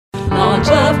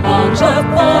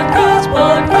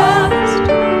podcast.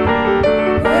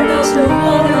 We're just a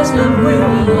podcast and we're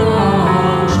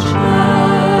lost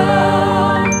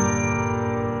child.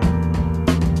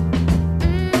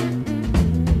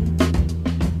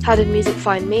 How did music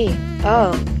find me?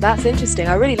 Oh, that's interesting.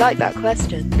 I really like that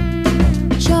question.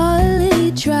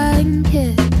 Charlie drank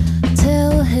it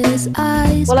till his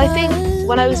eyes. Well, I think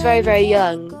when I was very, very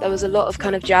young, there was a lot of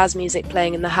kind of jazz music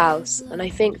playing in the house. And I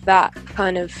think that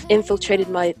kind of infiltrated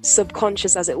my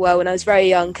subconscious, as it were, when I was very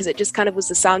young, because it just kind of was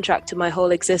the soundtrack to my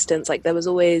whole existence. Like there was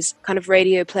always kind of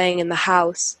radio playing in the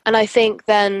house. And I think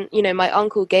then, you know, my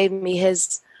uncle gave me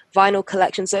his vinyl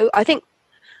collection. So I think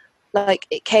like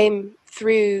it came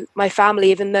through my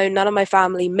family, even though none of my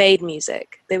family made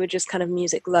music. They were just kind of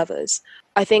music lovers.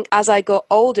 I think as I got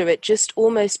older, it just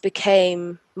almost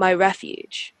became my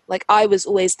refuge. Like I was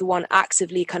always the one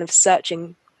actively kind of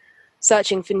searching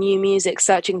for new music,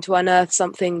 searching to unearth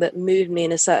something that moved me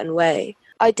in a certain way.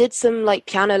 I did some like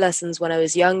piano lessons when I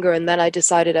was younger, and then I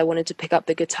decided I wanted to pick up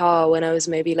the guitar when I was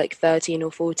maybe like 13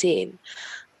 or 14.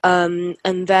 And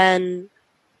then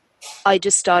I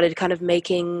just started kind of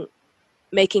making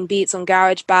beats on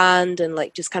GarageBand and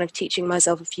like just kind of teaching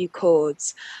myself a few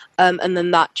chords. And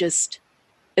then that just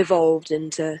evolved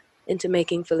into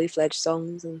making fully fledged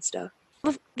songs and stuff.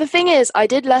 The thing is, I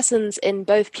did lessons in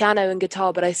both piano and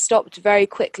guitar, but I stopped very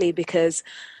quickly because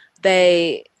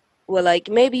they were like,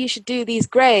 maybe you should do these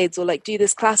grades or like do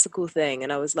this classical thing.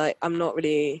 And I was like, I'm not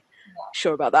really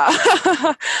sure about that.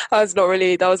 That was not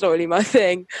really my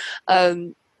thing.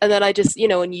 And then I just, you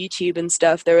know, on YouTube and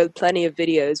stuff, there are plenty of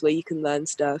videos where you can learn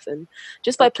stuff. And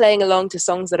just by playing along to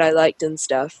songs that I liked and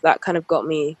stuff, that kind of got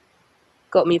me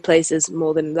places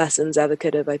more than lessons ever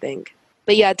could have, I think.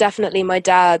 But yeah, definitely my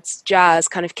dad's jazz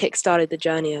kind of kick-started the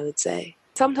journey, I would say.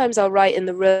 Sometimes I'll write in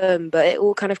the room, but it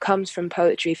all kind of comes from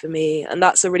poetry for me. And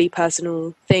that's a really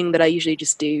personal thing that I usually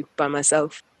just do by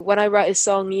myself. When I write a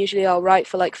song, usually I'll write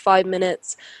for like 5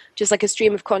 minutes, just like a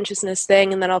stream of consciousness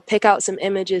thing. And then I'll pick out some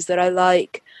images that I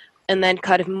like and then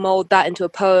kind of mold that into a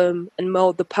poem and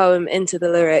mold the poem into the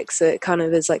lyrics. So it kind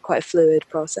of is like quite a fluid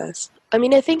process. I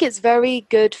mean, I think it's very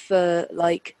good for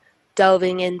like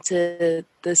delving into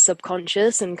the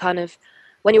subconscious, and kind of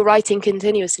when you're writing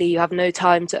continuously, you have no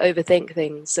time to overthink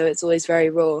things. So it's always very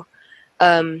raw.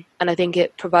 And I think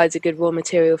it provides a good raw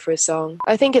material for a song.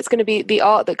 I think it's going to be, the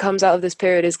art that comes out of this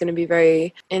period is going to be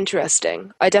very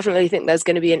interesting. I definitely think there's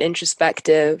going to be an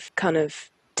introspective kind of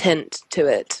tint to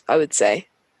it, I would say.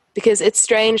 Because it's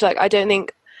strange, like I don't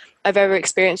think I've ever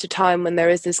experienced a time when there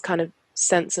is this kind of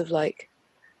sense of like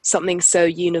something so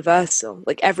universal,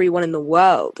 like everyone in the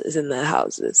world is in their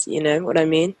houses, you know what I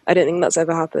mean? I don't think that's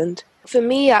ever happened. For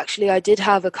me, actually, I did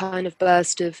have a kind of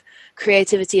burst of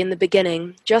creativity in the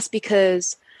beginning, just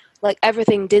because like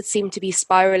everything did seem to be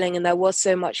spiraling and there was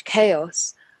so much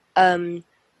chaos,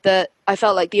 that I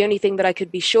felt like the only thing that I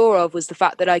could be sure of was the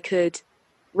fact that I could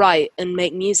write and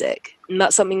make music. And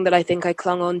that's something that I think I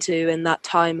clung on to in that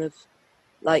time of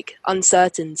like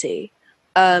uncertainty.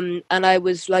 And I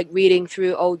was like reading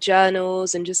through old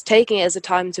journals and just taking it as a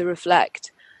time to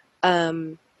reflect.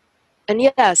 And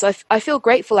yeah, so I feel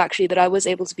grateful actually that I was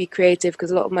able to be creative,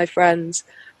 because a lot of my friends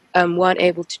weren't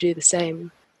able to do the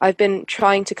same. I've been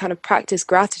trying to kind of practice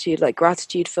gratitude, like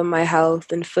gratitude for my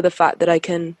health and for the fact that I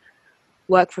can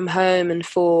work from home, and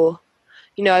for,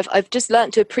 you know, I've just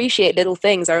learned to appreciate little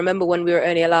things. I remember when we were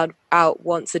only allowed out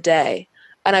once a day,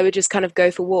 and I would just kind of go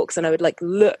for walks and I would like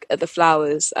look at the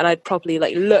flowers, and I'd probably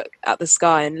like look at the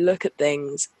sky and look at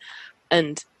things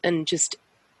and just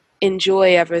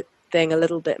enjoy everything a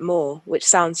little bit more, which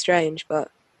sounds strange,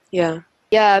 but yeah.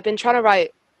 Yeah, I've been trying to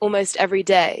write almost every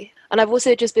day. And I've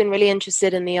also just been really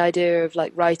interested in the idea of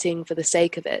like writing for the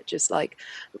sake of it, just like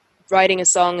writing a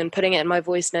song and putting it in my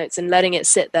voice notes and letting it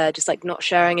sit there, just like not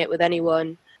sharing it with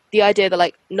anyone. The idea that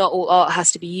like not all art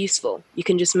has to be useful. You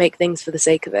can just make things for the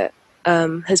sake of it.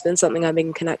 Has been something I've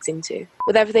been connecting to.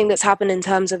 With everything that's happened in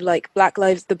terms of like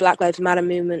the Black Lives Matter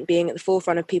movement being at the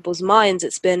forefront of people's minds,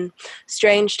 it's been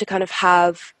strange to kind of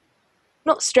have,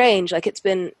 not strange, like it's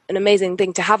been an amazing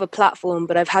thing to have a platform,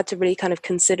 but I've had to really kind of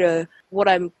consider what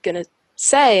I'm going to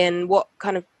say and what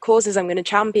kind of causes I'm going to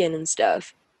champion and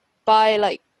stuff. By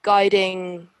like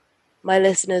guiding my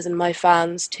listeners and my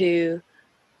fans to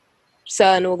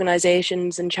certain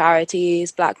organizations and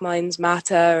charities, Black Minds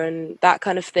Matter and that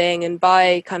kind of thing, and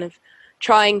by kind of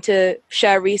trying to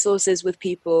share resources with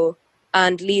people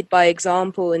and lead by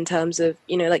example in terms of,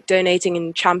 you know, like donating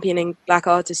and championing Black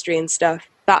artistry and stuff,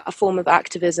 that form of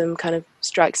activism kind of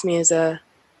strikes me as a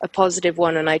positive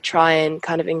one, and I try and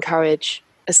kind of encourage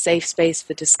a safe space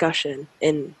for discussion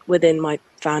within my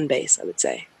fan base, I would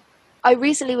say. I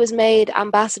recently was made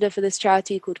ambassador for this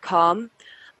charity called Calm,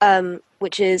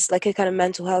 which is like a kind of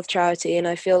mental health charity. And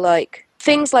I feel like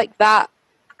things like that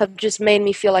have just made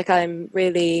me feel like I'm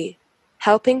really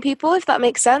helping people, if that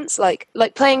makes sense. Like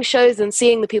playing shows and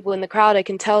seeing the people in the crowd, I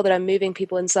can tell that I'm moving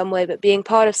people in some way, but being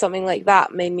part of something like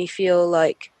that made me feel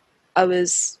like I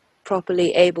was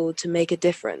properly able to make a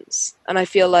difference. And I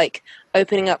feel like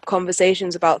opening up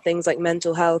conversations about things like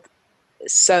mental health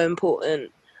is so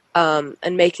important,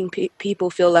 and making people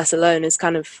feel less alone is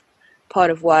kind of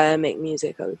part of why I make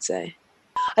music, I would say.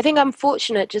 I think I'm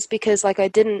fortunate just because like I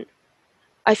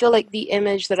feel like the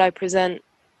image that I present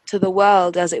to the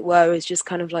world, as it were, is just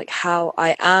kind of like how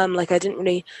I am. Like I didn't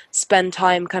really spend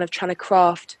time kind of trying to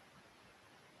craft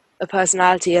a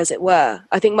personality, as it were.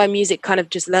 I think my music kind of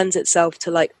just lends itself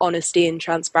to like honesty and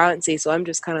transparency. So I'm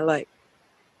just kind of like,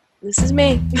 this is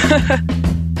me.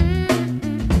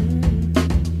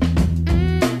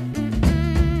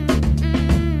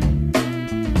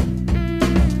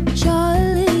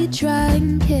 Charlie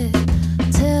drank it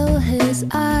till his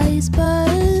eyes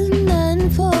burned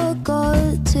and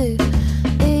forgot to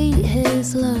eat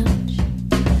his lunch.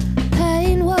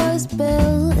 Pain was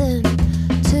built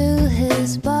into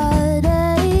his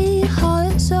body,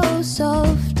 heart so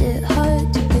soft it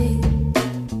hurt to beat.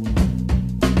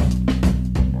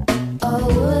 Oh,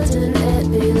 wouldn't it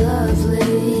be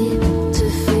lovely to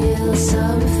feel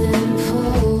something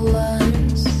for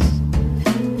once?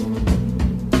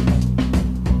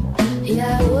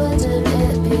 Yeah, wouldn't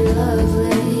it be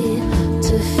lovely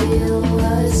to feel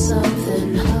like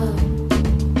something home?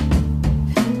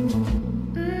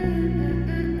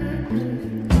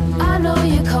 I know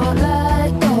you can't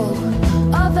let go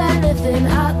of anything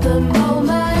at the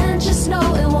moment. Just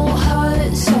know it won't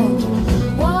hurt so.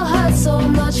 Won't hurt so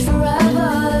much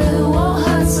forever. It won't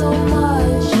hurt so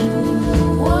much.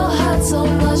 Won't hurt so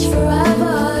much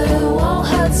forever. It won't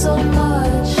hurt so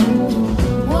much.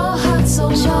 Won't hurt so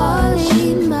much.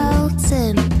 Charlie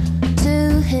melting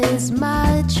to his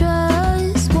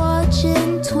mattress,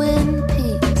 watching Twin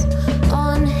Peaks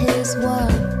on his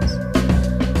ones.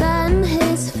 Then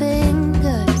his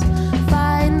fingers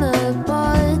find the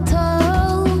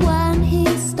bottle when he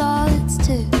starts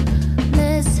to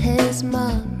miss his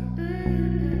mum.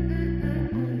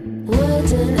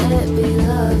 Wouldn't it be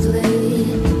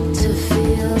lovely to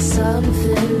feel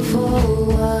something for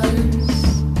once?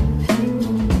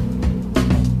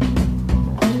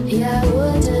 Yeah,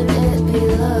 wouldn't it be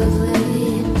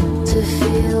lovely to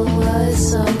feel like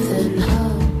something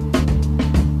home?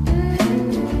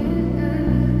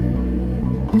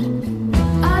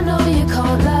 I know you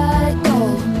can't let go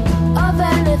of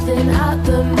anything at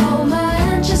the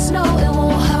moment. Just know it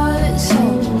won't hurt so.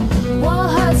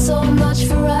 Won't hurt so much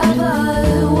forever.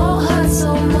 It won't hurt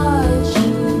so much.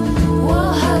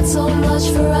 Won't hurt so much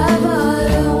forever.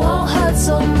 It won't hurt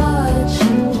so much.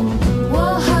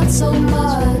 Won't hurt so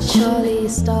much. Charlie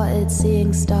started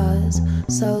seeing stars,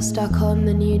 so stuck on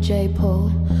the new J.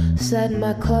 Paul. Said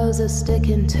my clothes are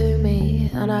sticking to me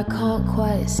and I can't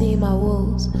quite see my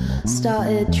walls.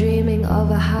 Started dreaming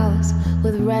of a house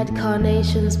with red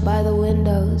carnations by the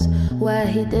windows, where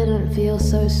he didn't feel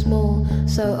so small,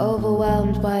 so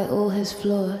overwhelmed by all his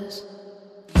flaws.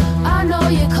 I know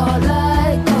you can't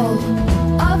let go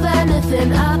of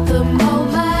anything at the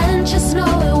moment. Just know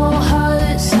it won't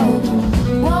hurt so.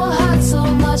 Won't hurt so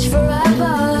much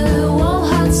forever. It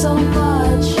won't hurt so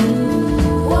much.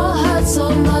 Won't hurt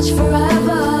so much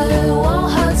forever. It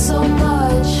won't hurt so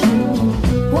much.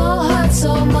 Won't hurt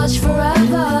so much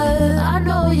forever. I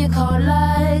know you can't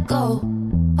let go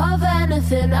of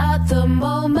anything at the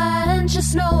moment.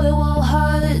 Just know it won't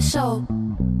hurt so.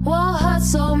 Won't hurt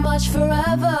so much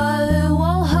forever. It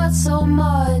won't hurt so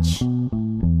much.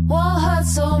 Won't hurt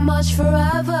so much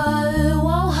forever. It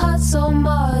won't hurt so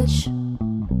much.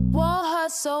 Won't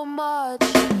hurt so much.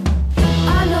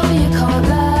 I know you can't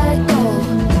let go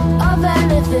of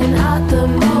anything at the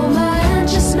moment.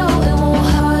 Just know it won't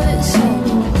hurt so.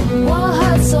 Won't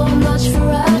hurt so much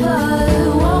forever. It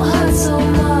won't hurt so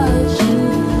much.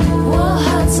 Won't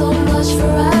hurt so much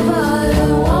forever.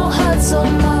 It won't hurt so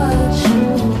much.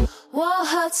 Won't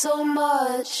hurt so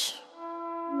much.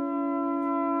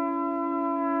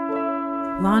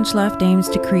 Launch Left aims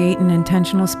to create an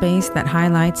intentional space that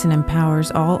highlights and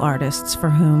empowers all artists for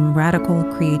whom radical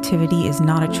creativity is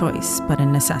not a choice, but a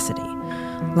necessity.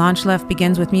 Launch Left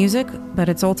begins with music, but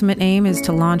its ultimate aim is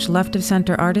to launch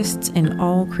left-of-center artists in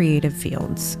all creative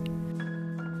fields.